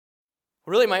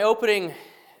Really, my opening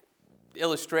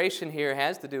illustration here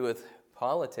has to do with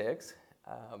politics.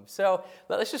 So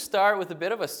let's just start with a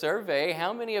bit of a survey.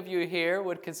 How many of you here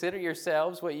would consider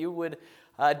yourselves what you would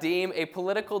deem a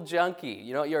political junkie?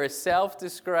 You know, you're a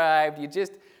self-described,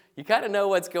 you kind of know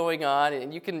what's going on,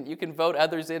 and you can vote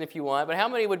others in if you want, but how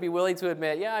many would be willing to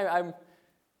admit, yeah, I'm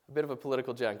a bit of a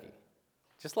political junkie?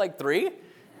 Just like 3?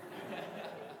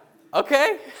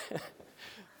 Okay.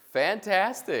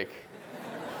 Fantastic.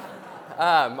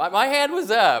 My hand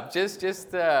was up, just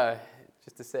to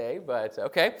say, but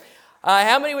okay.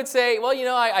 How many would say, well, you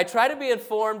know, I try to be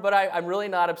informed, but I'm really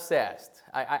not obsessed.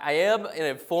 I am an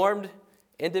informed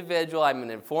individual. I'm an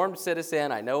informed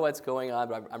citizen. I know what's going on,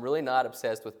 but I'm really not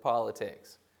obsessed with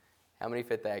politics. How many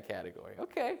fit that category?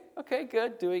 Okay,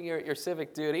 good. Doing your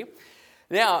civic duty.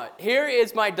 Now, here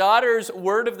is my daughter's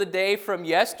word of the day from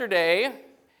yesterday.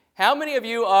 How many of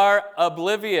you are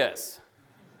oblivious?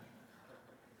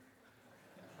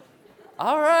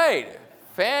 All right,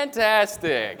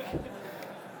 fantastic.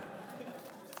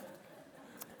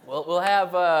 Well, we'll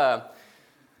have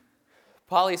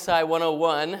Poli-Sci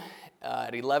 101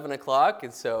 at 11 o'clock,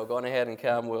 and so go on ahead and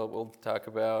come. We'll talk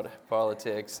about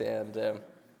politics. And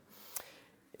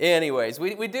anyways,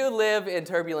 we do live in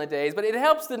turbulent days, but it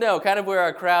helps to know kind of where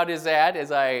our crowd is at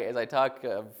as I talk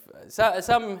of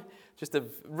some just to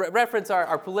reference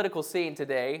our political scene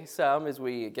today, some as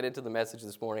we get into the message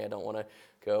this morning. I don't want to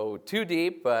go too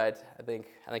deep, but I think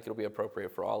it'll be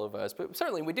appropriate for all of us. But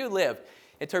certainly, we do live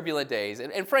in turbulent days.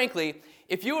 And frankly,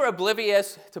 if you were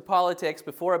oblivious to politics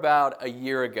before about a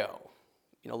year ago,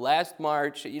 you know, last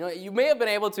March, you know, you may have been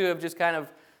able to have just kind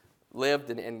of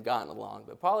lived and gotten along.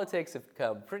 But politics have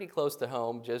come pretty close to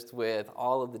home just with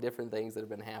all of the different things that have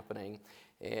been happening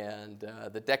and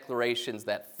the declarations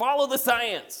that follow the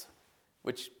science,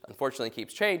 which unfortunately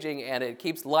keeps changing, and it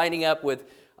keeps lining up with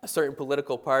a certain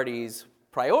political party's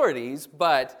priorities,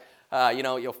 but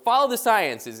you'll follow the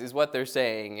science is what they're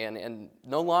saying, and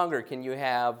no longer can you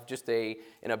have just an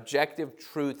objective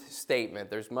truth statement.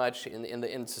 There's much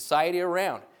in society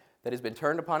around that has been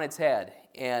turned upon its head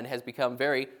and has become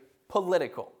very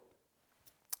political.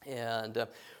 And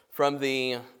from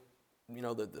the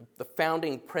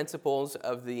founding principles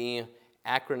of the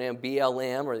acronym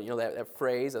BLM, or that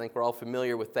phrase, I think we're all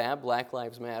familiar with that, Black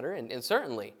Lives Matter, and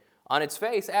certainly on its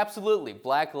face, absolutely,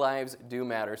 Black lives do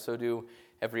matter, so do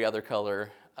every other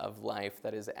color of life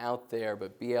that is out there.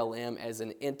 But BLM as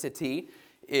an entity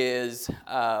is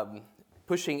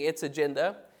pushing its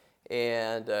agenda,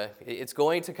 and it's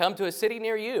going to come to a city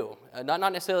near you, not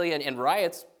necessarily in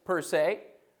riots per se,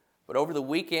 but over the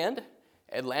weekend,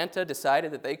 Atlanta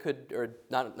decided that they could, or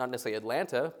not necessarily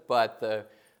Atlanta, but the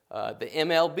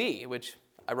MLB, which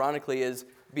ironically is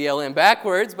BLM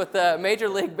backwards, but the Major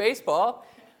League Baseball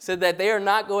said that they are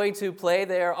not going to play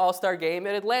their All-Star game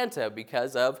in Atlanta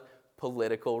because of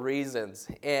political reasons.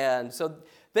 And so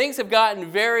things have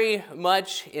gotten very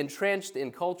much entrenched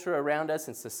in culture around us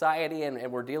in society,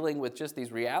 and we're dealing with just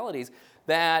these realities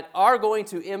that are going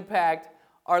to impact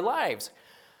our lives.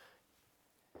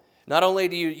 Not only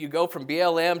do you go from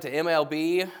BLM to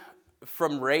MLB,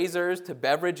 from razors to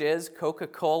beverages,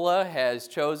 Coca-Cola has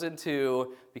chosen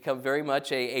to become very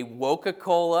much a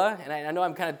Woca-Cola. And I know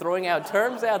I'm kind of throwing out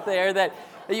terms out there that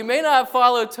you may not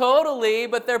follow totally,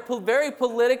 but they're very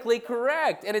politically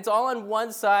correct. And it's all on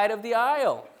one side of the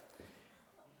aisle.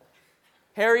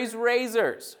 Harry's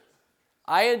razors.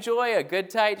 I enjoy a good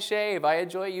tight shave. I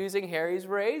enjoy using Harry's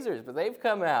razors, but they've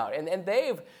come out and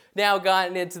they've now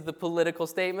gotten into the political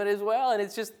statement as well. And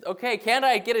it's just, okay, can't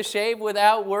I get a shave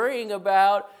without worrying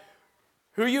about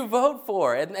who you vote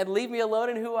for and leave me alone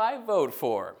in who I vote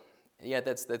for? And yet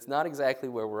that's not exactly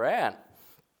where we're at.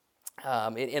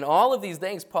 In all of these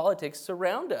things, politics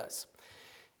surround us.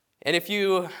 And if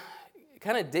you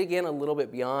kind of dig in a little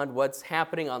bit beyond what's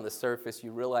happening on the surface,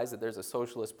 you realize that there's a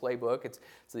socialist playbook. It's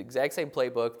the exact same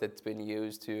playbook that's been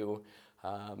used to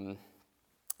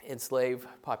enslave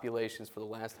populations for the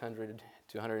last 100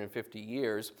 to 150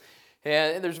 years.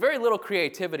 And there's very little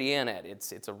creativity in it.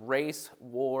 It's a race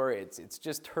war. It's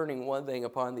just turning one thing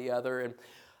upon the other. And,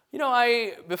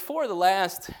 before the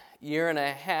last year and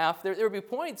a half, there would be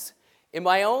points in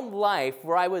my own life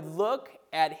where I would look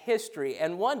at history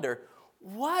and wonder,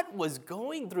 what was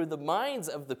going through the minds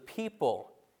of the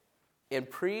people in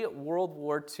pre-World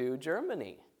War II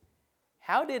Germany?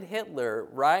 How did Hitler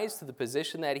rise to the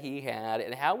position that he had,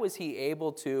 and how was he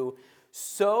able to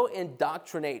so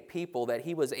indoctrinate people that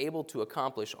he was able to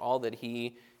accomplish all that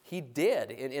he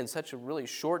did in such a really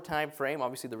short time frame.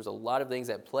 Obviously, there was a lot of things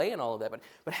at play in all of that,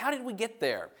 but how did we get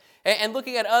there? And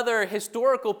looking at other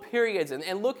historical periods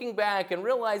and looking back and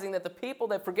realizing that the people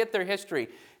that forget their history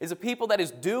is a people that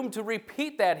is doomed to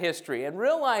repeat that history, and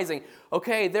realizing,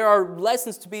 okay, there are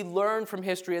lessons to be learned from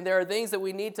history, and there are things that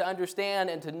we need to understand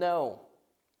and to know.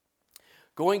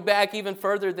 Going back even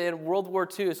further than World War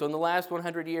II, so in the last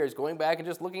 100 years, going back and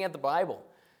just looking at the Bible.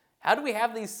 How do we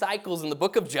have these cycles in the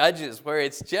book of Judges where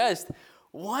it's just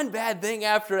one bad thing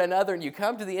after another, and you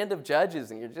come to the end of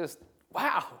Judges and you're just,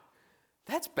 wow,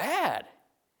 that's bad.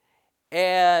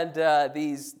 And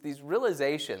these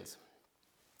realizations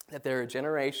that there are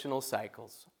generational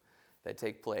cycles that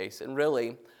take place. And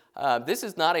really, this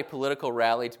is not a political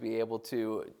rally to be able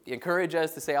to encourage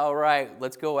us to say, all right,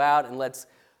 let's go out and let's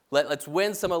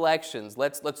win some elections.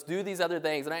 Let's do these other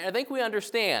things. And I think we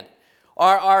understand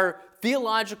our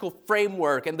theological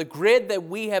framework and the grid that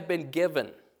we have been given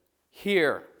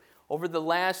here over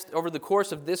the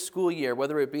course of this school year,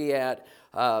 whether it be at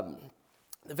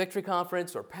the Victory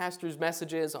Conference or pastors'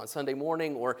 messages on Sunday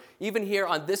morning, or even here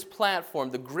on this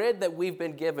platform, the grid that we've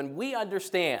been given, we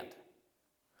understand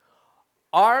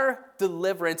our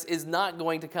deliverance is not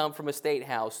going to come from a state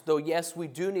house, though yes, we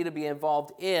do need to be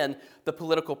involved in the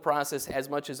political process as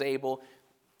much as able.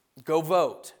 Go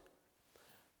vote.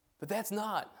 But that's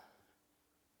not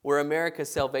where America's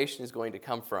salvation is going to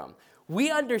come from.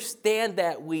 We understand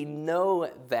that, we know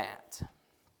that.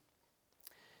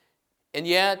 And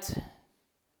yet,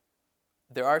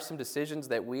 there are some decisions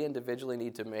that we individually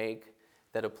need to make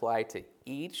that apply to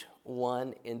each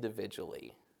one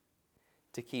individually,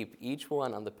 to keep each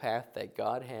one on the path that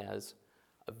God has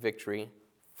of victory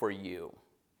for you.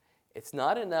 It's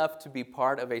not enough to be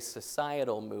part of a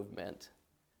societal movement.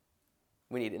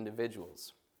 We need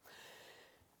individuals.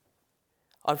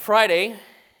 On Friday,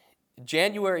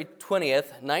 January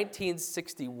 20th,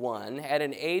 1961, at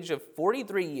an age of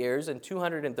 43 years and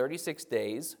 236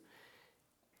 days,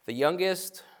 the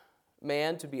youngest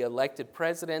man to be elected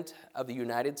President of the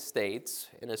United States,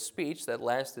 in a speech that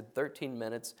lasted 13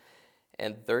 minutes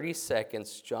and 30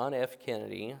 seconds, John F.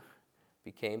 Kennedy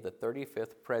became the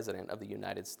 35th President of the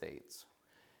United States.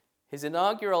 His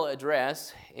inaugural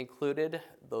address included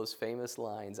those famous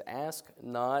lines, "Ask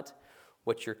not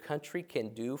what your country can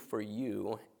do for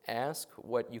you, ask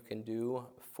what you can do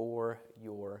for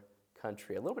your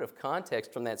country." A little bit of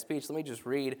context from that speech. Let me just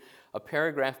read a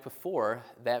paragraph before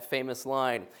that famous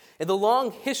line. In the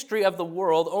long history of the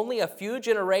world, only a few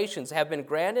generations have been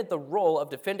granted the role of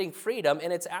defending freedom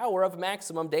in its hour of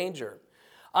maximum danger.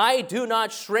 I do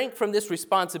not shrink from this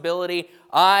responsibility.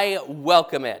 I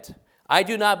welcome it. I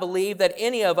do not believe that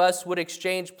any of us would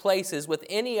exchange places with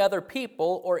any other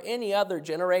people or any other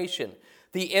generation.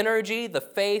 The energy, the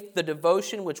faith, the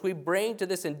devotion which we bring to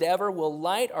this endeavor will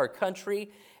light our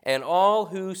country and all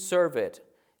who serve it,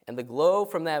 and the glow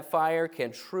from that fire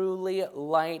can truly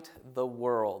light the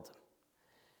world.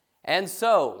 And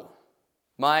so,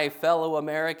 my fellow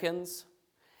Americans,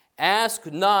 ask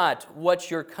not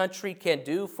what your country can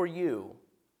do for you.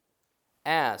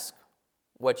 Ask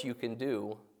what you can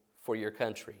do for your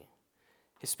country.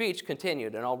 His speech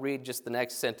continued, and I'll read just the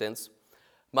next sentence.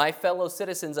 My fellow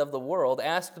citizens of the world,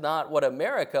 ask not what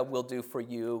America will do for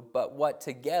you, but what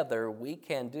together we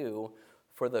can do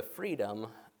for the freedom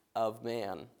of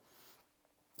man.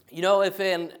 You know, if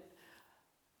an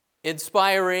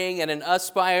inspiring and an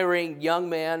aspiring young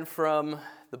man from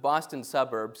the Boston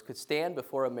suburbs could stand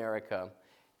before America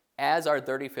as our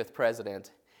 35th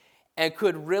president and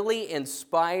could really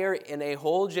inspire in a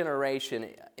whole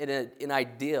generation an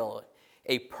ideal,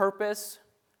 a purpose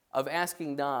of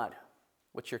asking not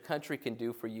what your country can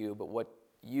do for you, but what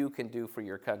you can do for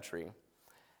your country,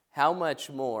 how much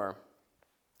more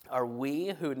are we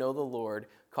who know the Lord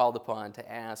called upon to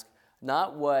ask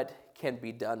not what can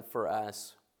be done for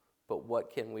us, but what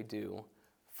can we do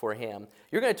for him?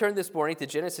 You're going to turn this morning to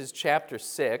Genesis chapter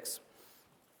 6.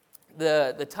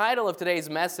 The title of today's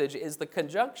message is The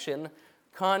Conjunction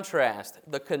Contrast.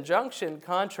 The Conjunction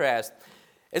Contrast.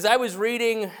 As I was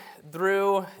reading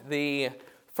through the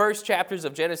first chapters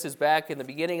of Genesis back in the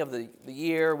beginning of the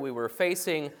year, we were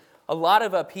facing a lot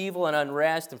of upheaval and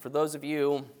unrest. And for those of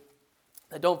you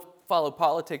that don't follow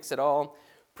politics at all,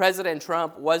 President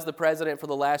Trump was the president for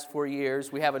the last 4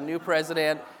 years. We have a new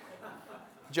president,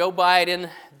 Joe Biden.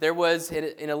 There was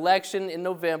an election in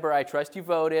November. I trust you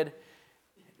voted.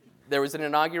 There was an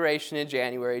inauguration in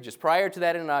January. Just prior to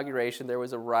that inauguration, there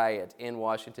was a riot in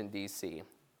Washington, D.C.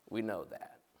 We know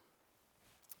that.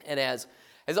 And as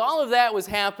As all of that was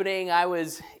happening, I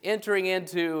was entering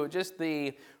into just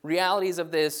the realities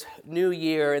of this new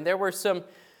year, and there were some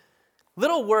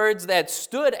little words that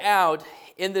stood out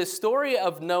in this story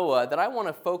of Noah that I want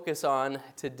to focus on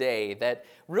today that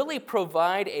really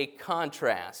provide a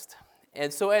contrast.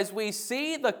 And so as we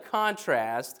see the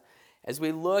contrast, as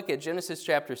we look at Genesis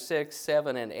chapter 6,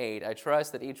 7, and 8, I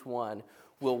trust that each one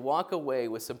will walk away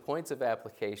with some points of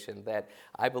application that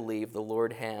I believe the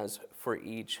Lord has for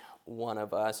each one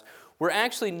of us. We're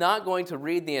actually not going to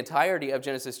read the entirety of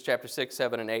Genesis chapter 6,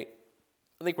 7, and 8.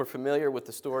 I think we're familiar with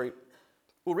the story.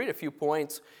 We'll read a few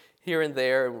points here and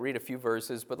there and read a few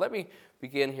verses, but let me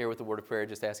begin here with the word of prayer,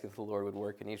 just asking that the Lord would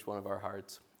work in each one of our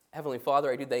hearts. Heavenly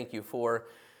Father, I do thank you for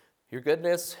your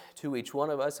goodness to each one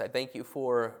of us. I thank you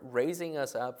for raising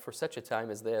us up for such a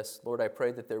time as this. Lord, I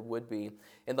pray that there would be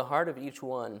in the heart of each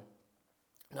one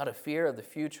not a fear of the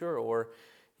future or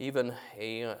even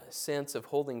a sense of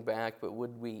holding back, but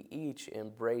would we each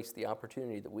embrace the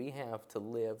opportunity that we have to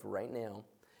live right now.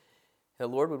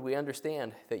 And Lord, would we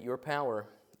understand that your power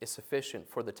is sufficient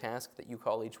for the task that you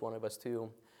call each one of us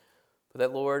to, but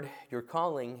that, Lord, your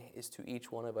calling is to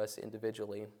each one of us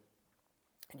individually.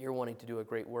 And you're wanting to do a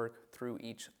great work through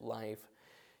each life.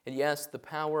 And yes, the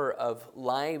power of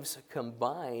lives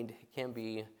combined can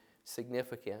be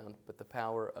significant, but the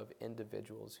power of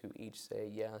individuals who each say,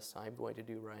 yes, I'm going to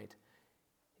do right,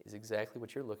 is exactly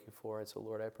what you're looking for. And so,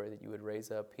 Lord, I pray that you would raise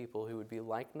up people who would be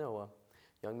like Noah,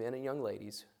 young men and young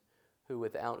ladies, who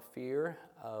without fear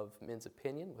of men's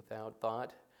opinion, without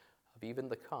thought of even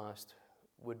the cost,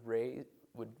 would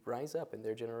rise up in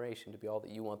their generation to be all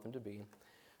that you want them to be.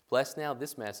 Bless now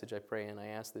this message, I pray, and I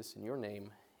ask this in your name.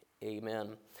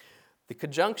 Amen. The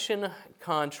conjunction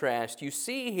contrast. You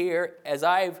see here, as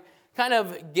I've kind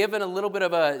of given a little bit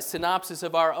of a synopsis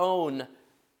of our own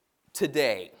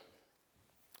today.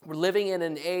 We're living in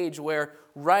an age where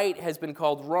right has been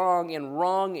called wrong and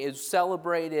wrong is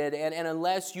celebrated. And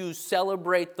unless you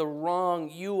celebrate the wrong,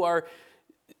 you are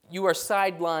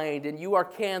sidelined and you are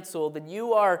canceled and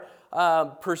you are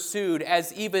pursued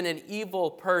as even an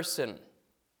evil person.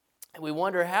 And we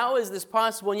wonder, how is this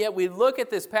possible? And yet we look at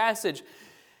this passage,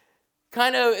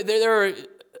 there are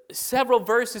several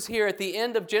verses here at the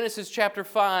end of Genesis chapter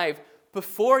 5,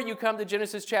 before you come to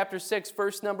Genesis chapter 6,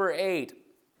 verse number 8.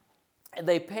 And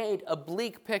they paint a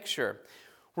bleak picture.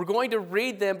 We're going to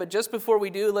read them, but just before we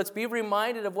do, let's be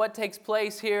reminded of what takes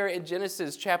place here in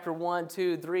Genesis chapter 1,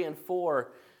 2, 3, and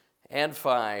 4, and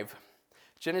 5.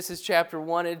 Genesis chapter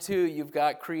 1 and 2, you've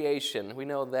got creation. We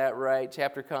know that, right?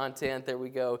 Chapter content, there we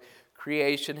go.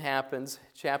 Creation happens.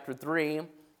 Chapter 3,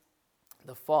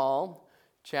 the fall.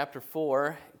 Chapter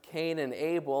 4, Cain and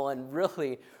Abel. And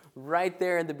really, right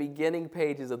there in the beginning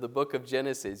pages of the book of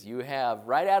Genesis, you have,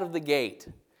 right out of the gate,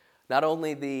 not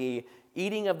only the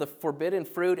eating of the forbidden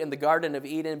fruit in the Garden of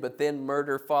Eden, but then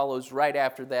murder follows right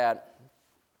after that.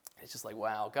 It's just like,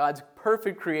 wow, God's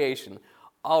perfect creation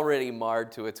already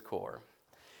marred to its core.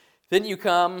 Then you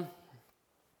come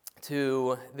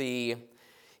to the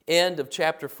end of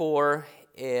chapter 4,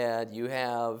 and you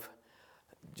have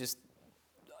just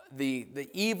the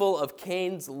evil of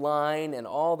Cain's line and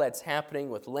all that's happening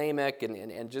with Lamech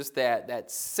and just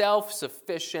that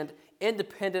self-sufficient,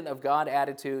 independent of God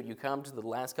attitude. You come to the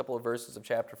last couple of verses of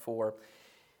chapter 4.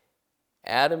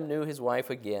 Adam knew his wife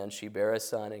again. She bare a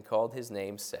son and called his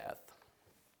name Seth.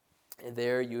 And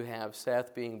there you have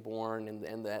Seth being born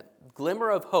and that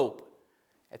glimmer of hope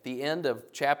at the end of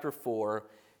chapter 4.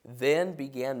 Then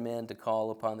began men to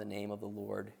call upon the name of the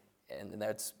Lord. And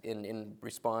that's in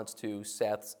response to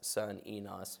Seth's son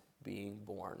Enos being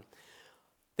born.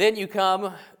 Then you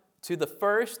come to the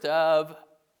first of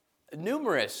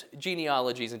numerous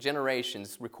genealogies and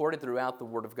generations recorded throughout the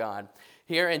Word of God.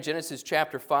 Here in Genesis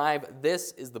chapter 5,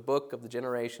 this is the book of the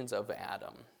generations of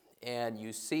Adam. And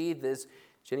you see this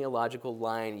genealogical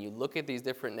line. You look at these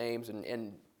different names,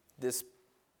 and this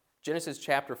Genesis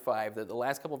chapter 5, the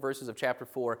last couple of verses of chapter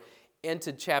 4,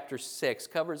 into chapter 6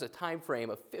 covers a time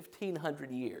frame of 1,500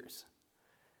 years.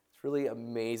 It's really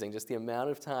amazing, just the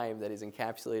amount of time that is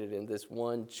encapsulated in this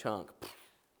one chunk.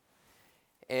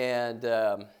 And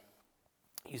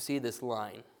you see this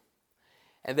line.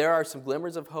 And there are some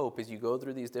glimmers of hope as you go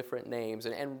through these different names.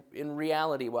 And in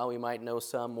reality, while we might know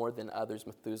some more than others,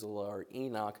 Methuselah or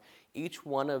Enoch, each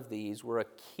one of these were a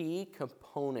key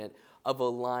component of a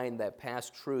line that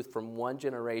passed truth from one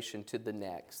generation to the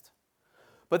next.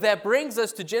 But that brings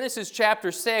us to Genesis chapter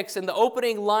 6, and the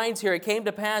opening lines here. It came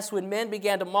to pass when men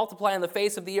began to multiply on the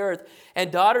face of the earth,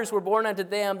 and daughters were born unto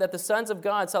them, that the sons of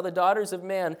God saw the daughters of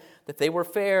men, that they were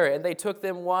fair, and they took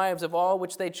them wives of all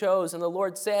which they chose. And the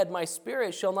Lord said, My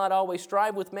spirit shall not always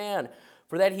strive with man,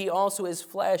 For that he also is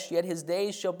flesh, yet his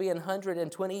days shall be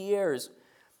 120 years.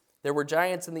 There were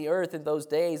giants in the earth in those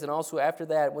days, and also after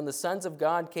that, when the sons of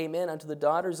God came in unto the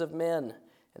daughters of men,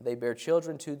 and they bare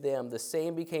children to them, the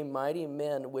same became mighty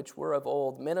men which were of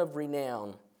old, men of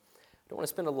renown. I don't want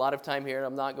to spend a lot of time here, and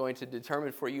I'm not going to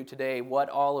determine for you today what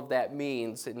all of that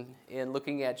means in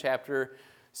looking at chapter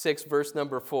 6, verse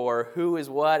number 4, who is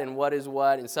what and what is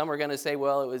what. And some are going to say,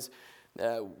 well, it was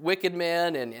wicked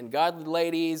men and godly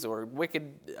ladies, or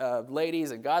wicked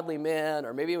ladies and godly men,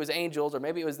 or maybe it was angels, or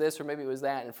maybe it was this, or maybe it was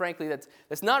that. And frankly,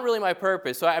 that's not really my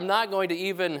purpose, so I'm not going to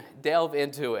even delve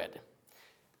into it.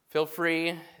 Feel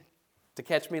free to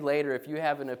catch me later if you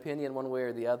have an opinion one way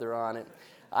or the other on it.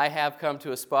 I have come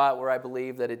to a spot where I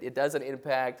believe that it doesn't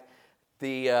impact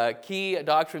the key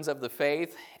doctrines of the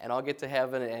faith, and I'll get to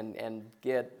heaven and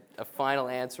get a final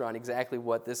answer on exactly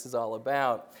what this is all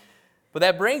about. But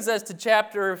that brings us to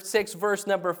chapter 6, verse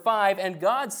number 5, and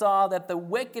God saw that the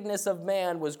wickedness of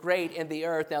man was great in the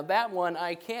earth. Now that one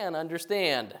I can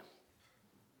understand.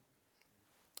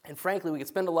 And frankly, we could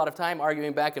spend a lot of time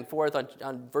arguing back and forth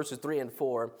on verses 3 and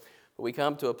 4, but we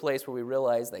come to a place where we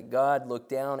realize that God looked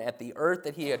down at the earth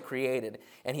that he had created,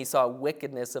 and he saw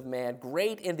wickedness of man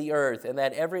great in the earth, and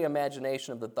that every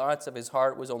imagination of the thoughts of his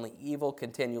heart was only evil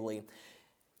continually.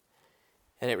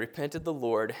 And it repented the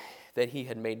Lord that he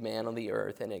had made man on the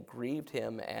earth, and it grieved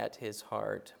him at his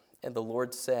heart. And the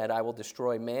Lord said, I will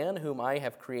destroy man, whom I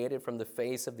have created from the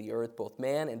face of the earth, both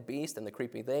man and beast, and the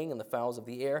creeping thing, and the fowls of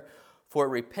the air, for it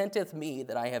repenteth me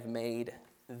that I have made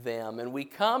them. And we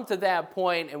come to that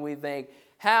point and we think,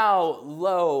 how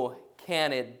low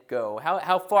can it go?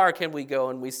 How far can we go?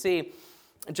 And we see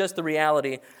just the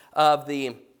reality of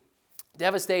the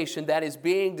devastation that is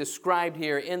being described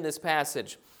here in this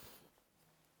passage.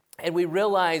 And we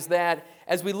realize that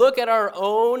as we look at our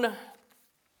own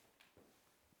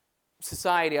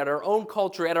society, at our own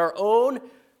culture, at our own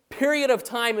period of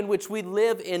time in which we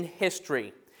live in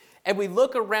history, and we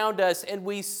look around us and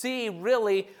we see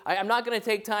really, I'm not going to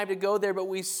take time to go there, but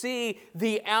we see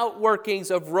the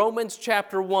outworkings of Romans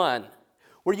chapter 1,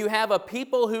 where you have a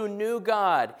people who knew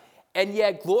God and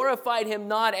yet glorified him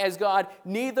not as God,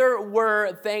 neither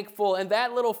were thankful. And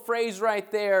that little phrase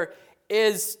right there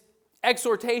is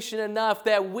exhortation enough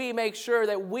that we make sure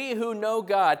that we who know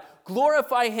God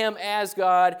glorify him as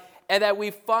God, and that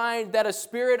we find that a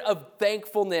spirit of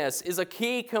thankfulness is a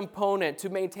key component to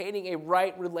maintaining a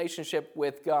right relationship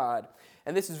with God.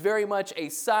 And this is very much a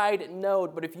side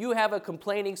note, but if you have a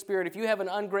complaining spirit, if you have an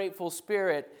ungrateful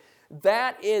spirit,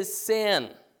 that is sin.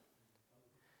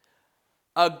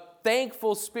 A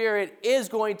thankful spirit is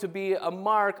going to be a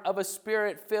mark of a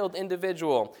spirit-filled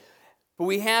individual. But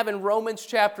we have in Romans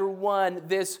chapter 1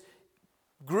 this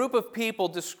group of people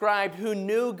described who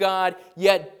knew God,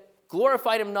 yet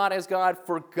glorified him not as God,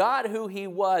 forgot who he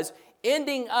was,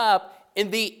 ending up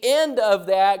in the end of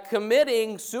that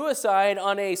committing suicide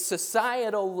on a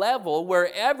societal level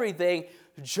where everything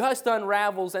just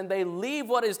unravels, and they leave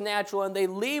what is natural, and they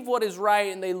leave what is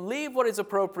right, and they leave what is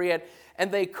appropriate,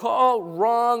 and they call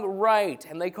wrong right,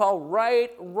 and they call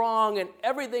right wrong, and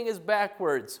everything is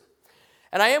backwards.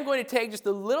 And I am going to take just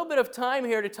a little bit of time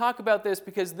here to talk about this,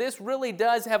 because this really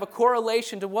does have a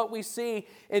correlation to what we see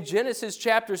in Genesis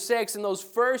chapter 6 in those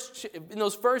first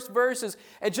verses,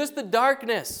 and just the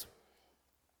darkness.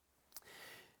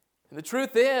 And the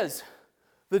truth is,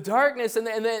 the darkness and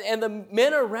the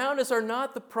men around us are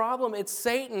not the problem. It's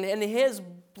Satan and his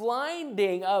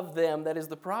blinding of them that is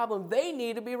the problem. They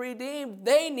need to be redeemed.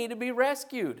 They need to be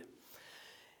rescued.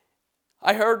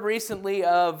 I heard recently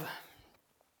of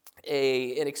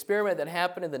an experiment that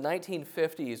happened in the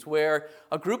 1950s where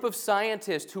a group of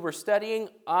scientists who were studying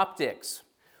optics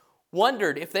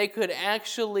wondered if they could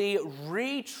actually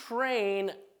retrain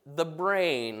the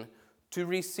brain to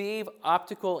receive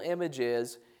optical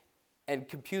images and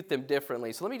compute them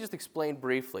differently. So let me just explain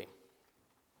briefly.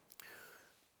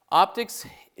 Optics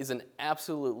is an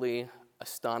absolutely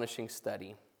astonishing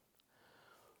study.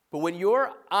 But when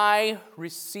your eye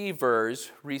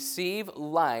receivers receive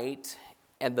light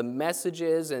and the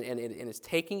messages, and it's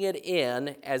taking it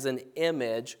in as an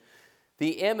image,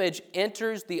 the image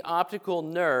enters the optical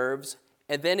nerves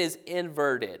and then is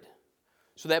inverted.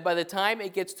 So that by the time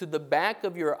it gets to the back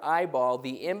of your eyeball, the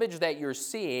image that you're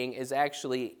seeing is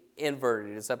actually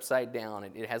inverted. It's upside down.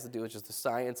 It has to do with just the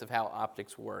science of how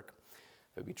optics work.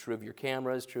 It would be true of your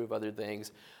cameras, true of other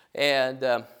things.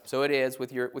 And so it is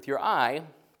with your eye.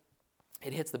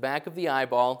 It hits the back of the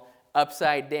eyeball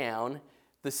upside down.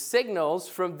 The signals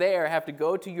from there have to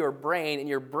go to your brain, and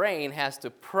your brain has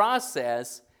to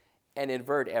process and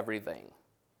invert everything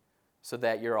so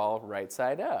that you're all right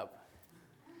side up.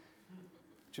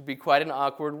 which would be quite an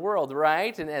awkward world,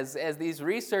 right? And as these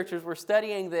researchers were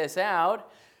studying this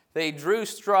out, they drew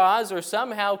straws or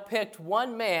somehow picked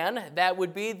one man that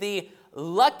would be the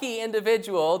lucky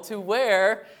individual to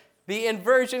wear the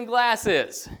inversion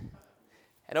glasses.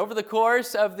 And over the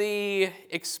course of the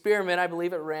experiment, I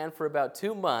believe it ran for about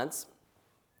 2 months,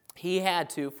 he had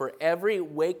to, for every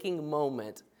waking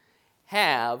moment,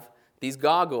 have these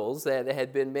goggles that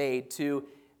had been made to,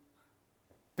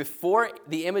 before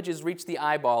the images reached the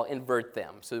eyeball, invert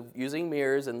them. So using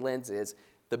mirrors and lenses,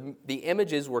 the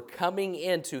images were coming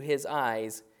into his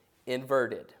eyes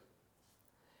inverted.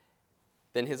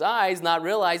 Then his eyes, not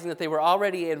realizing that they were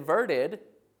already inverted,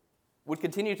 would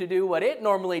continue to do what it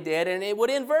normally did, and it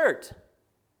would invert.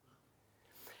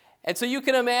 And so you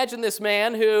can imagine this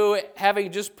man who,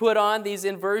 having just put on these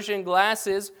inversion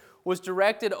glasses, was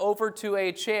directed over to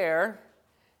a chair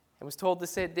and was told to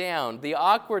sit down. The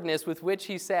awkwardness with which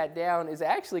he sat down is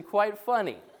actually quite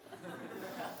funny.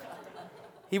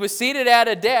 He was seated at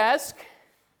a desk.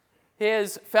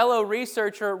 His fellow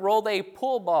researcher rolled a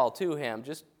pool ball to him,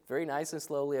 just very nice and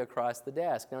slowly across the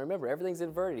desk. Now remember, everything's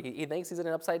inverted. He thinks he's in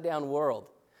an upside-down world.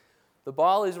 The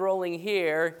ball is rolling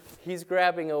here. He's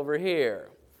grabbing over here.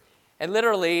 And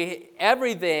literally,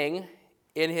 everything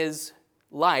in his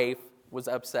life was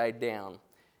upside down.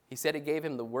 He said it gave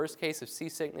him the worst case of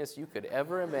seasickness you could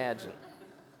ever imagine.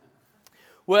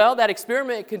 Well, that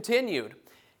experiment continued.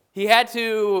 He had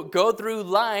to go through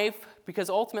life because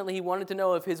ultimately he wanted to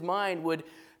know if his mind would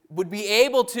be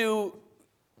able to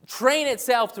train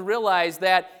itself to realize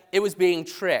that it was being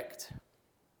tricked.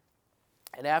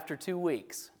 And after 2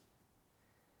 weeks,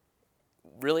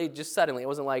 really just suddenly, it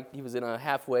wasn't like he was in a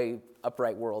halfway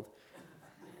upright world,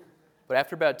 but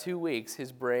after about 2 weeks,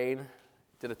 his brain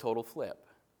did a total flip.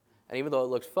 And even though it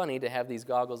looked funny to have these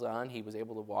goggles on, he was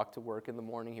able to walk to work in the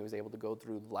morning. He was able to go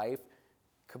through life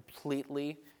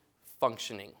completely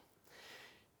functioning.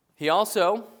 He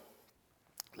also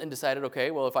then decided, okay,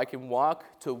 well, if I can walk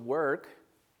to work,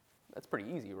 that's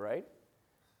pretty easy, right?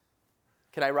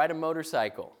 Can I ride a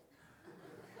motorcycle?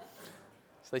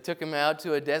 So they took him out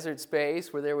to a desert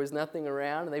space where there was nothing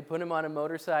around, and they put him on a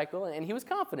motorcycle, and he was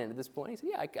confident at this point. He said,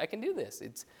 yeah, I can do this.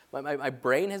 My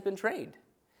brain has been trained.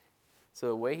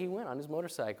 So away he went on his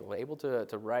motorcycle, able to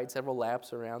ride several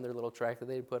laps around their little track that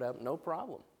they had put up, no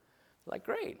problem. Like,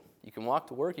 great, you can walk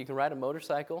to work, you can ride a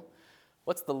motorcycle.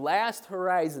 What's the last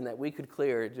horizon that we could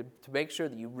clear to make sure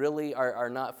that you really are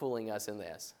not fooling us in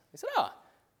this? He said,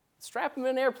 strap him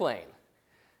in an airplane.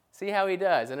 See how he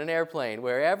does in an airplane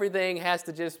where everything has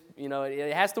to just,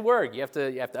 it has to work. You have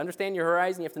to understand your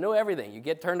horizon. You have to know everything. You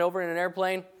get turned over in an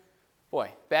airplane,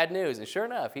 boy, bad news. And sure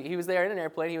enough, he was there in an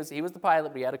airplane. He was the pilot,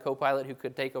 but he had a co-pilot who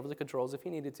could take over the controls if he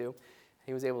needed to.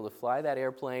 He was able to fly that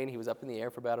airplane. He was up in the air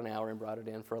for about an hour and brought it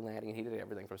in for a landing, and he did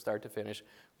everything from start to finish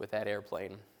with that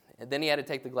airplane. And then he had to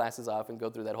take the glasses off and go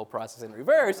through that whole process in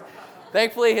reverse.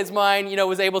 Thankfully, his mind,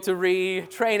 was able to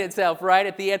retrain itself right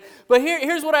at the end. But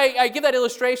here's what I give that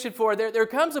illustration for. There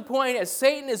comes a point as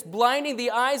Satan is blinding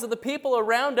the eyes of the people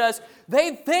around us,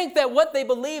 they think that what they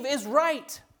believe is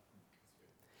right.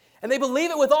 And they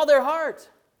believe it with all their heart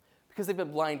because they've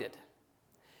been blinded.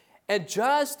 And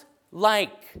just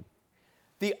like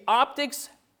the optics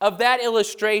of that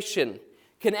illustration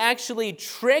can actually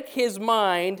trick his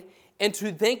mind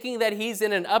into thinking that he's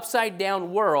in an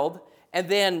upside-down world and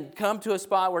then come to a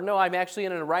spot where, no, I'm actually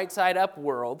in a right-side-up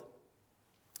world.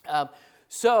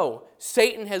 So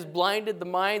Satan has blinded the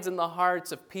minds and the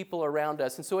hearts of people around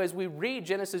us. And so as we read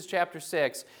Genesis chapter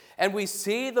 6 and we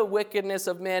see the wickedness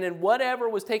of men and whatever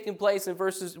was taking place in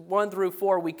verses 1 through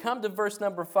 4, we come to verse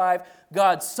number 5.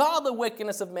 God saw the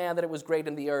wickedness of man, that it was great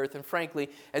in the earth. And frankly,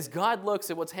 as God looks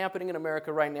at what's happening in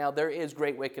America right now, there is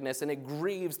great wickedness and it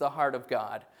grieves the heart of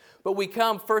God. But we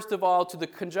come, first of all, to the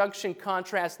conjunction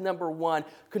contrast number 1.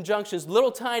 Conjunctions,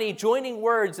 little tiny joining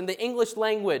words in the English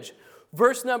language.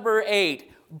 Verse number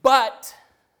 8, but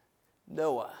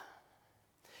Noah.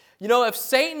 If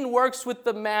Satan works with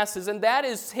the masses, and that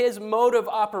is his mode of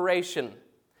operation,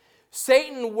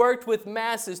 Satan worked with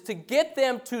masses to get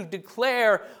them to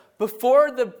declare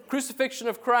before the crucifixion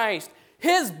of Christ,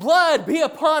 his blood be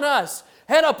upon us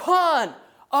and upon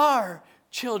our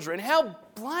children. How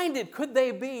blinded could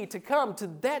they be to come to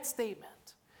that statement?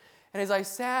 And as I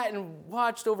sat and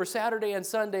watched over Saturday and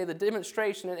Sunday the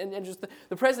demonstration and just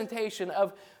the presentation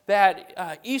of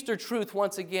that Easter truth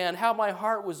once again, how my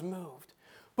heart was moved.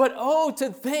 But to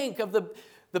think of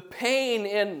the pain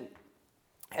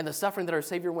and the suffering that our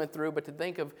Savior went through, but to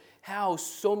think of how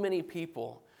so many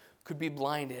people could be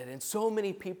blinded, and so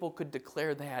many people could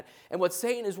declare that. And what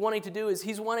Satan is wanting to do is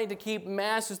he's wanting to keep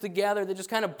masses together that just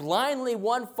kind of blindly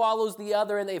one follows the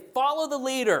other, and they follow the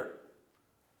leader.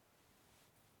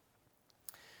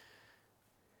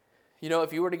 You know,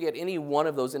 if you were to get any one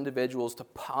of those individuals to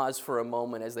pause for a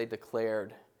moment as they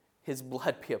declared, "His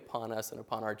blood be upon us and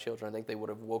upon our children," I think they would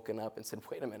have woken up and said,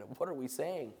 "Wait a minute, what are we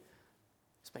saying?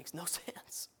 This makes no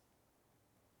sense.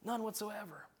 None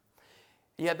whatsoever."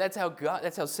 Yeah, that's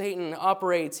how Satan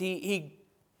operates. He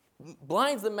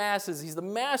blinds the masses. He's the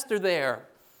master there.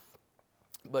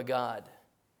 But God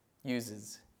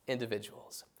uses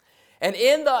individuals. And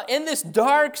in this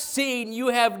dark scene, you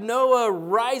have Noah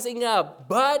rising up.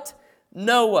 But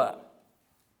Noah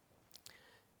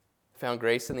found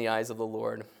grace in the eyes of the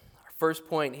Lord. Our first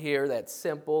point here, that's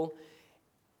simple.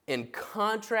 In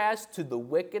contrast to the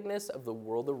wickedness of the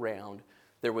world around,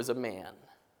 there was a man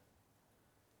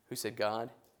who said, "God,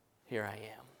 here I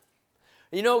am."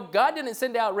 You know, God didn't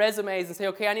send out resumes and say,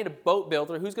 "Okay, I need a boat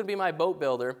builder. Who's going to be my boat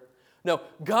builder?" No,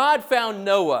 God found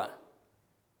Noah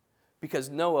because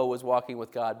Noah was walking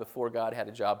with God before God had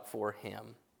a job for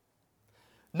him.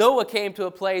 Noah came to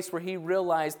a place where he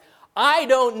realized, I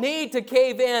don't need to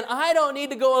cave in. I don't need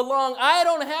to go along. I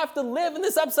don't have to live in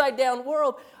this upside down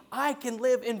world. I can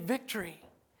live in victory.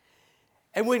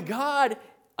 And when God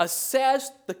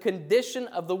assessed the condition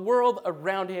of the world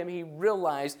around him, he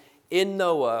realized in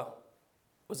Noah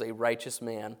was a righteous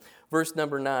man. Verse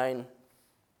number 9.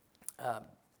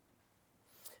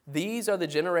 These are the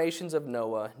generations of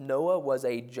Noah. Noah was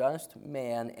a just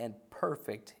man and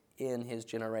perfect in his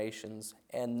generations.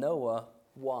 And Noah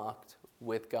walked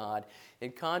with God.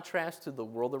 In contrast to the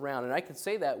world around, and I can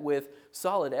say that with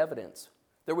solid evidence.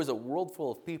 There was a world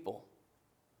full of people.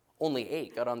 Only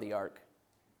 8 got on the ark.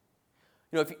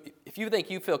 You know, if you think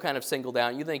you feel kind of singled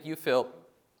out, you think you feel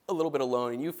a little bit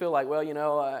alone, and you feel like, well, you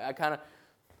know, I kind of...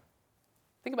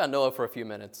 Think about Noah for a few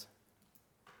minutes.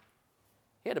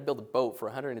 He had to build a boat for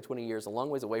 120 years, a long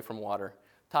ways away from water,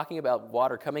 talking about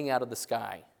water coming out of the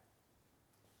sky.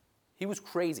 He was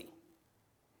crazy,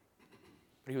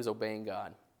 but he was obeying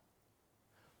God.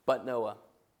 But Noah,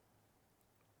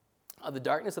 of the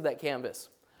darkness of that canvas,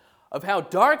 of how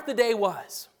dark the day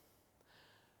was,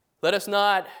 let us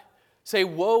not say,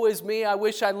 woe is me, I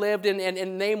wish I lived,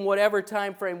 and name whatever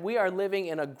time frame. We are living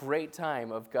in a great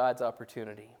time of God's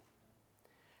opportunity.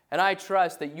 And I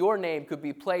trust that your name could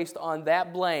be placed on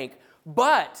that blank,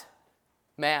 but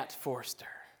Matt Foerster.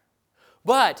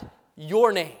 But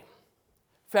your name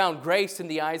found grace in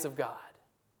the eyes of God.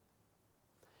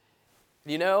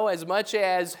 You know, as much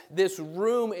as this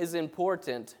room is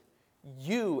important,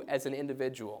 you as an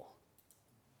individual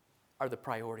are the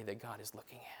priority that God is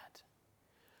looking at.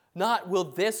 Not will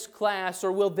this class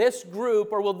or will this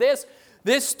group or will this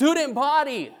student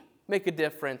body make a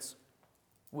difference.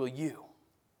 Will you?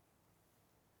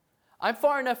 I'm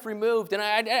far enough removed, and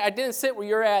I didn't sit where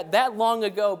you're at that long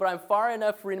ago, but I'm far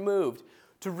enough removed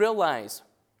to realize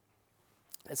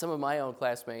that some of my own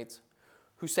classmates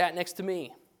who sat next to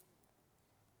me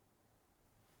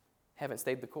haven't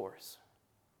stayed the course.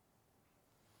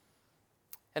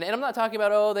 And I'm not talking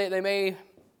about, they may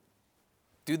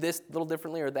do this a little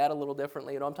differently or that a little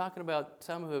differently. You know, I'm talking about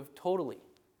some who have totally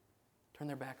turned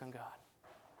their back on God.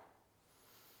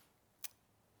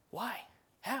 Why?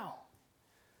 How?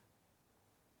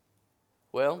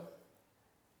 Well,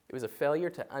 it was a failure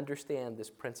to understand this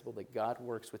principle that God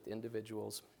works with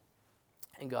individuals,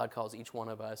 and God calls each one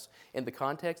of us, in the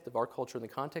context of our culture, in the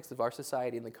context of our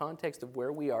society, in the context of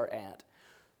where we are at,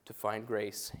 to find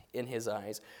grace in His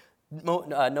eyes.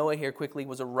 Noah here quickly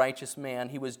was a righteous man.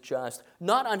 He was just,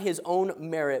 not on his own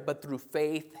merit, but through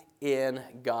faith in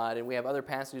God. And we have other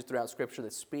passages throughout Scripture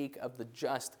that speak of the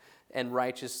just and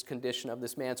righteous condition of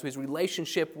this man. So his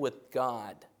relationship with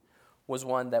God was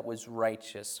one that was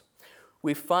righteous.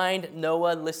 We find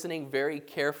Noah listening very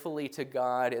carefully to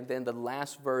God, and then the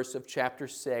last verse of chapter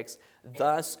 6,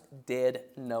 thus did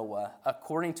Noah,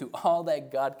 according to all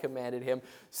that God commanded him,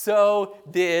 so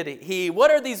did he. What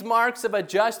are these marks of a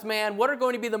just man? What are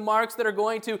going to be the marks that are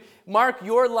going to mark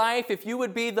your life if you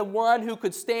would be the one who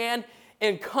could stand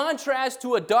in contrast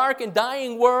to a dark and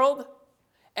dying world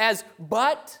as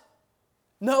but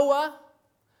Noah?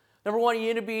 Number one, you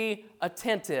need to be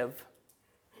attentive.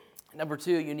 Number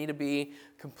two, you need to be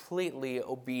completely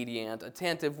obedient,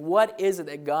 attentive. What is it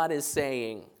that God is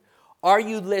saying? Are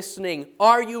you listening?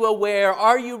 Are you aware?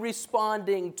 Are you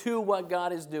responding to what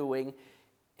God is doing?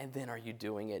 And then are you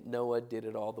doing it? Noah did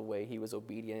it all the way. He was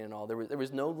obedient and all. There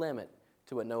was no limit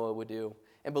to what Noah would do.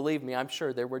 And believe me, I'm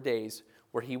sure there were days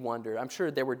where he wondered. I'm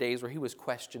sure there were days where he was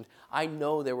questioned. I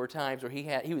know there were times where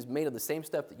he was made of the same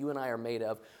stuff that you and I are made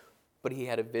of. But he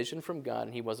had a vision from God,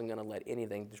 and he wasn't going to let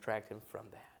anything distract him from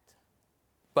that.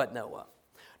 But Noah.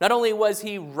 Not only was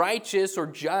he righteous or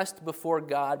just before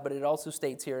God, but it also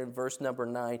states here in verse number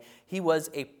 9, he was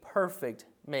a perfect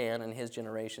man in his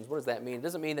generations. What does that mean? It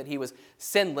doesn't mean that he was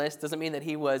sinless. It doesn't mean that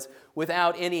he was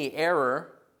without any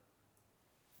error.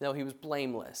 No, he was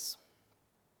blameless.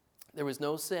 There was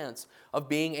no sense of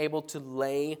being able to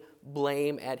lay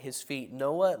blame at his feet.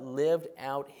 Noah lived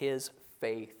out his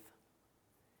faith.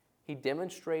 He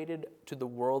demonstrated to the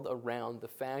world around the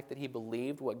fact that he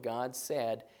believed what God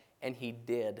said, and he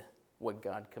did what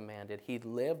God commanded. He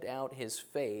lived out his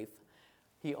faith.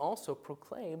 He also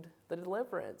proclaimed the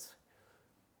deliverance.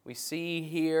 We see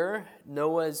here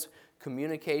Noah's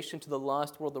communication to the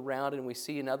lost world around, and we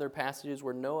see in other passages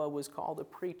where Noah was called a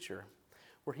preacher,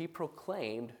 where he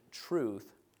proclaimed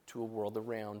truth to a world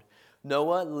around.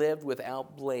 Noah lived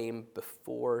without blame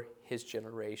before his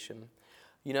generation.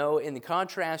 You know, in the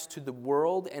contrast to the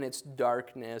world and its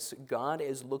darkness, God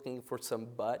is looking for some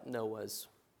but Noahs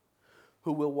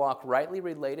who will walk rightly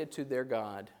related to their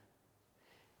God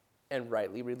and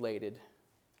rightly related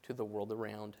to the world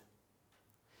around.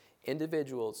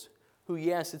 Individuals who,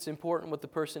 yes, it's important what the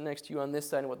person next to you on this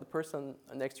side and what the person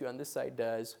next to you on this side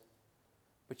does,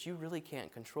 but you really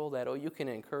can't control that. Oh, you can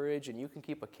encourage and you can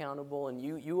keep accountable, and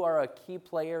you are a key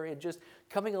player in just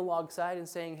coming alongside and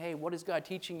saying, hey, what is God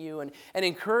teaching you? And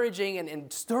encouraging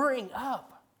and stirring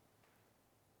up.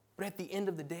 But at the end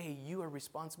of the day, you are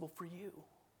responsible for you.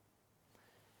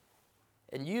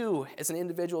 And you, as an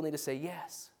individual, need to say,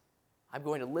 yes, I'm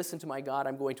going to listen to my God.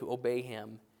 I'm going to obey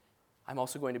him. I'm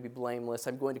also going to be blameless.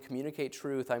 I'm going to communicate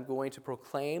truth. I'm going to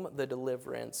proclaim the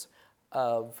deliverance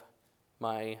of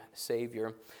my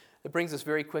Savior. It brings us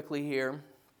very quickly here.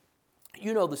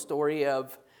 You know the story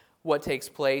of what takes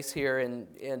place here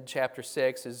in chapter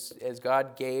 6 as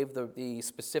God gave the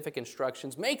specific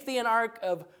instructions. Make thee an ark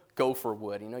of gopher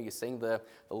wood. You know, you sing the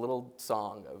little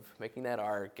song of making that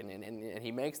ark, and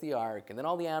he makes the ark, and then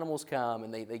all the animals come,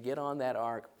 and they get on that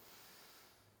ark.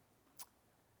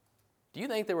 Do you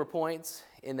think there were points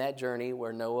in that journey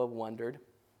where Noah wondered,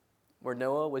 where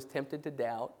Noah was tempted to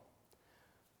doubt,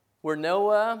 where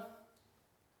Noah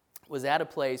was at a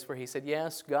place where he said,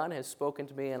 yes, God has spoken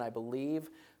to me and I believe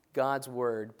God's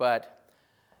word, but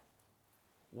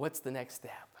what's the next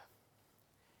step?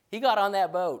 He got on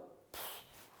that boat.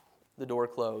 The door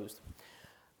closed.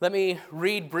 Let me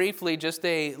read briefly just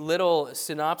a little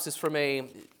synopsis from a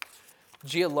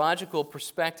geological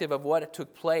perspective of what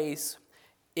took place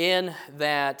in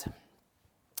that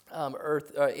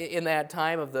in that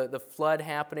time of the flood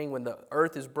happening, when the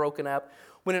earth is broken up.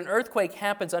 When an earthquake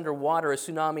happens underwater, a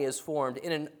tsunami is formed.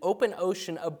 In an open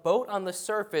ocean, a boat on the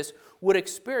surface would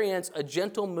experience a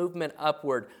gentle movement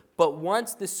upward. But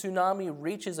once the tsunami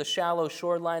reaches a shallow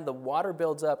shoreline, the water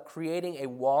builds up, creating a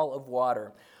wall of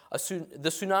water. The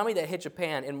tsunami that hit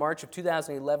Japan in March of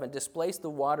 2011 displaced the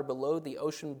water below the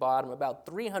ocean bottom about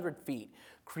 300 feet,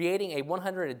 creating a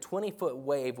 120-foot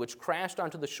wave which crashed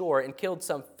onto the shore and killed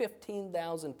some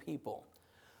 15,000 people.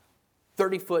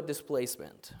 30-foot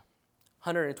displacement.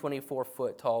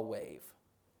 124-foot tall wave.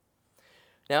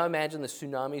 Now imagine the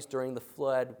tsunamis during the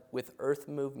flood with earth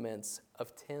movements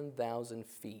of 10,000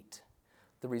 feet.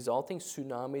 The resulting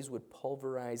tsunamis would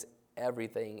pulverize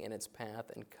everything in its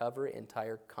path and cover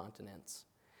entire continents.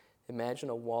 Imagine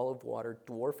a wall of water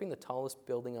dwarfing the tallest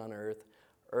building on earth.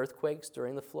 Earthquakes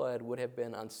during the flood would have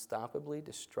been unstoppably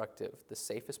destructive. The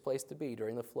safest place to be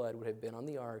during the flood would have been on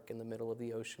the ark in the middle of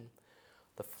the ocean.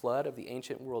 The flood of the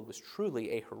ancient world was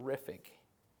truly a horrific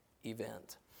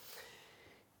event.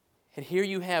 And here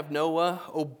you have Noah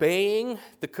obeying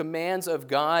the commands of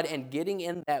God and getting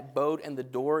in that boat, and the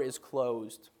door is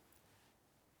closed.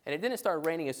 And it didn't start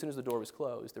raining as soon as the door was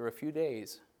closed. There were a few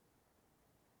days.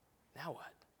 Now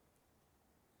what?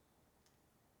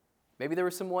 Maybe there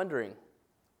was some wondering.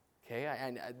 Okay,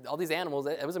 all these animals,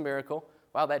 that was a miracle.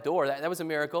 Wow, that door, that was a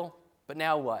miracle. But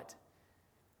now what?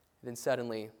 Then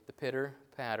suddenly, the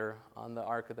pitter-patter on the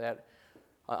ark of that,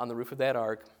 on the roof of that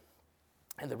ark,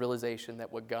 and the realization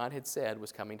that what God had said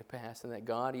was coming to pass, and that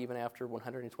God, even after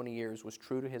 120 years, was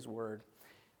true to his word.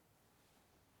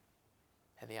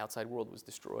 And the outside world was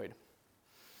destroyed.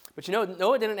 But you know,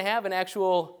 Noah didn't have an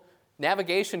actual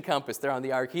navigation compass there on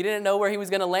the ark. He didn't know where he was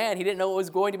going to land. He didn't know what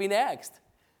was going to be next.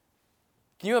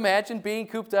 Can you imagine being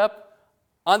cooped up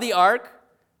on the ark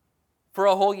for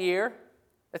a whole year?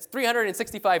 That's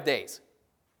 365 days.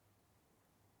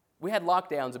 We had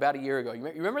lockdowns about a year ago. You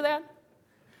remember that?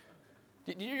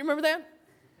 Do you remember that?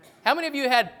 How many of you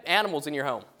had animals in your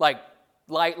home? Like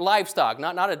livestock,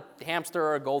 not a hamster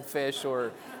or a goldfish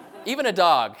or even a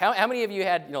dog. How many of you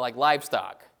had, like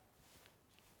livestock?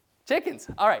 Chickens.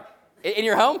 All right. In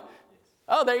your home?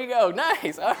 Oh, there you go.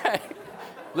 Nice. All right.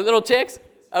 Little chicks?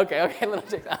 Okay, little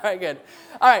chicks. All right, good.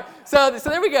 All right, so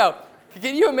there we go.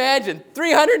 Can you imagine?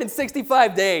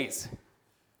 365 days.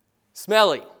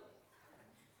 Smelly.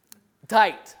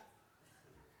 Tight.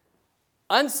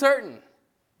 Uncertain.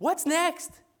 What's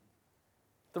next?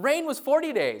 The rain was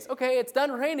 40 days. Okay, it's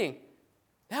done raining.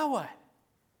 Now what?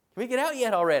 Can we get out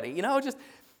yet already?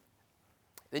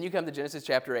 Then you come to Genesis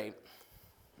chapter 8.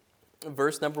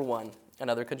 Verse number 1,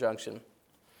 another conjunction.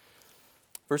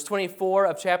 Verse 24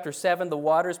 of chapter 7, the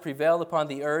waters prevailed upon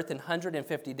the earth in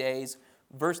 150 days.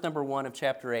 Verse number 1 of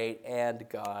chapter 8, and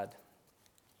God.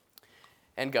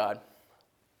 And God.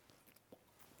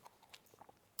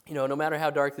 No matter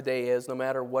how dark the day is, no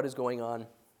matter what is going on,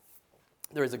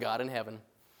 there is a God in heaven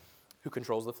who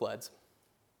controls the floods.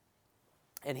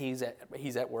 And he's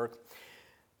at work.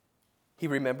 He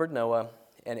remembered Noah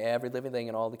and every living thing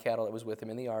and all the cattle that was with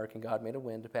him in the ark, and God made a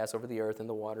wind to pass over the earth, and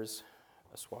the waters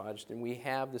assuaged. And we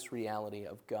have this reality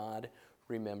of God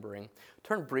remembering.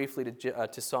 Turn briefly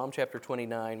to Psalm chapter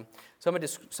 29.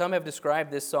 Some have described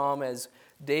this psalm as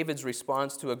David's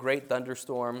response to a great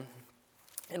thunderstorm.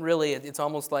 And really, it's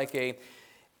almost like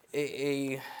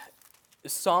a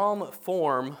psalm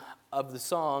form of the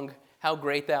song, How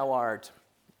Great Thou Art.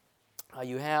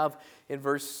 You have in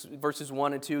verses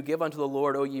 1 and 2, give unto the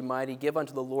Lord, O ye mighty, give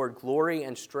unto the Lord glory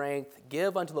and strength,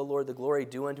 give unto the Lord the glory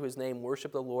due unto his name,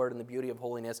 worship the Lord in the beauty of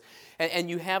holiness. And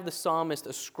you have the psalmist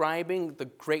ascribing the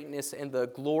greatness and the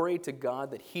glory to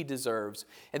God that he deserves.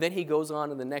 And then he goes on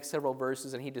in the next several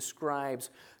verses and he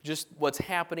describes just what's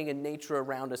happening in nature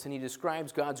around us, and he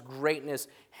describes God's greatness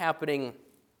happening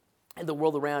in the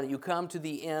world around it. You come to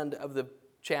the end of the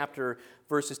chapter,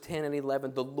 verses 10 and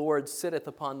 11, the Lord sitteth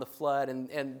upon the flood,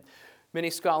 and many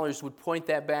scholars would point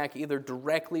that back either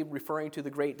directly referring to the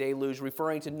great deluge,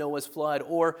 referring to Noah's flood,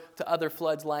 or to other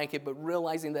floods like it, but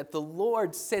realizing that the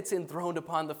Lord sits enthroned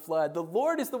upon the flood. The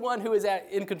Lord is the one who is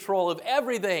in control of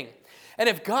everything. And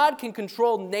if God can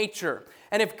control nature,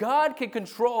 and if God can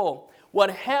control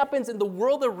what happens in the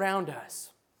world around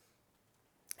us,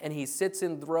 and he sits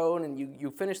enthroned, and you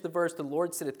finish the verse, the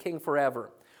Lord sitteth king forever.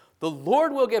 The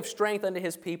Lord will give strength unto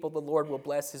his people. The Lord will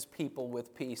bless his people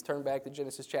with peace. Turn back to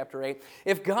Genesis chapter 8.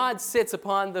 If God sits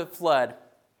upon the flood,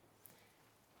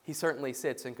 he certainly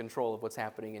sits in control of what's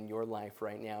happening in your life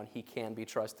right now, and he can be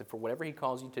trusted for whatever he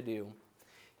calls you to do.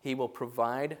 He will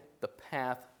provide the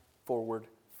path forward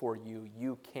for you.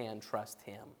 You can trust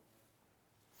him.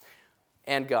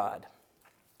 And God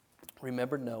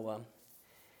remembered Noah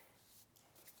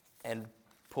and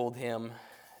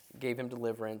gave him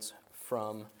deliverance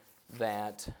from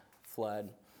that flood.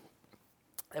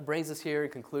 That brings us here in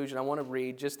conclusion. I want to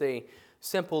read just a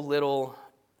simple little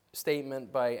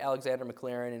statement by Alexander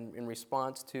McLaren in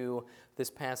response to this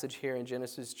passage here in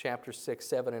Genesis chapter 6,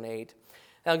 7, and 8.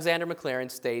 Alexander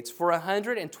McLaren states, for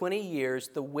 120 years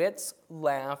the wits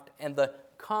laughed and the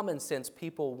common sense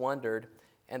people wondered,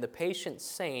 and the patient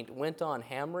saint went on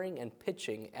hammering and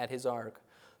pitching at his ark.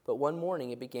 But one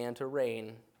morning it began to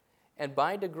rain, and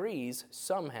by degrees,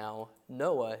 somehow,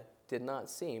 Noah did not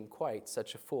seem quite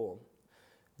such a fool.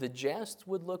 The jest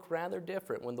would look rather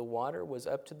different when the water was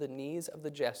up to the knees of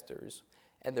the jesters,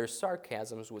 and their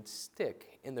sarcasms would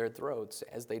stick in their throats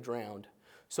as they drowned.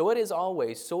 So it is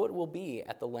always, so it will be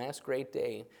at the last great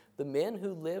day. The men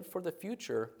who live for the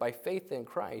future by faith in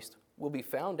Christ will be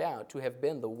found out to have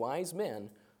been the wise men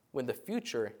when the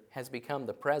future has become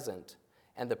the present,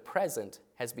 and the present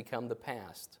has become the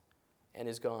past and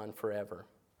is gone forever.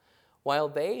 While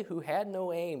they who had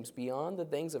no aims beyond the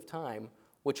things of time,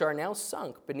 which are now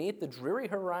sunk beneath the dreary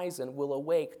horizon, will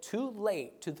awake too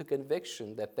late to the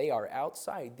conviction that they are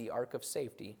outside the ark of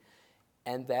safety,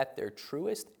 and that their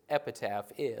truest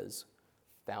epitaph is,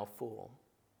 thou fool.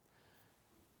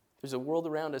 There's a world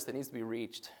around us that needs to be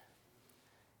reached,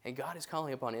 and God is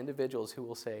calling upon individuals who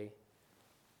will say,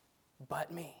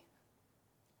 but me.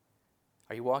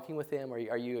 Are you walking with him? Are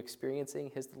you experiencing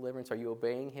his deliverance? Are you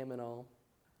obeying him in all?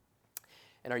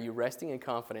 And are you resting in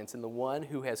confidence in the one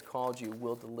who has called you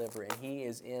will deliver, and he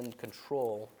is in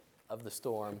control of the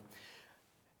storm?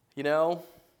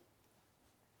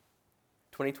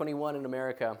 2021 in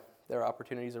America, there are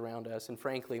opportunities around us, and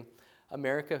frankly,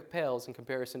 America pales in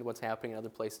comparison to what's happening in other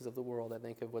places of the world. I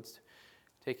think of what's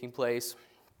taking place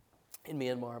in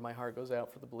Myanmar. My heart goes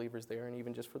out for the believers there, and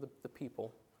even just for the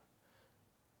people.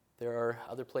 There are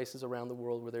other places around the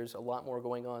world where there's a lot more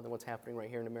going on than what's happening right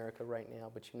here in America right now.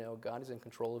 But God is in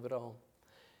control of it all.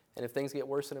 And if things get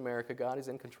worse in America, God is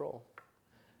in control.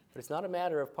 But it's not a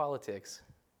matter of politics.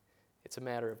 It's a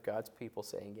matter of God's people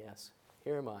saying, yes,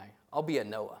 here am I. I'll be a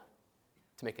Noah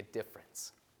to make a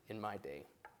difference in my day.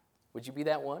 Would you be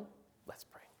that one? Let's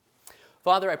pray.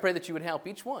 Father, I pray that you would help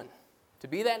each one to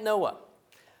be that Noah,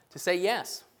 to say,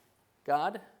 yes,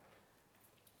 God,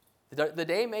 the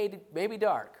day may be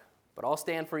dark, but I'll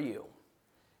stand for you.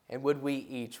 And would we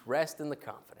each rest in the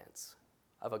confidence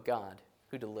of a God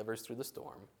who delivers through the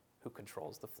storm, who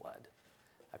controls the flood.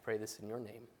 I pray this in your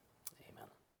name.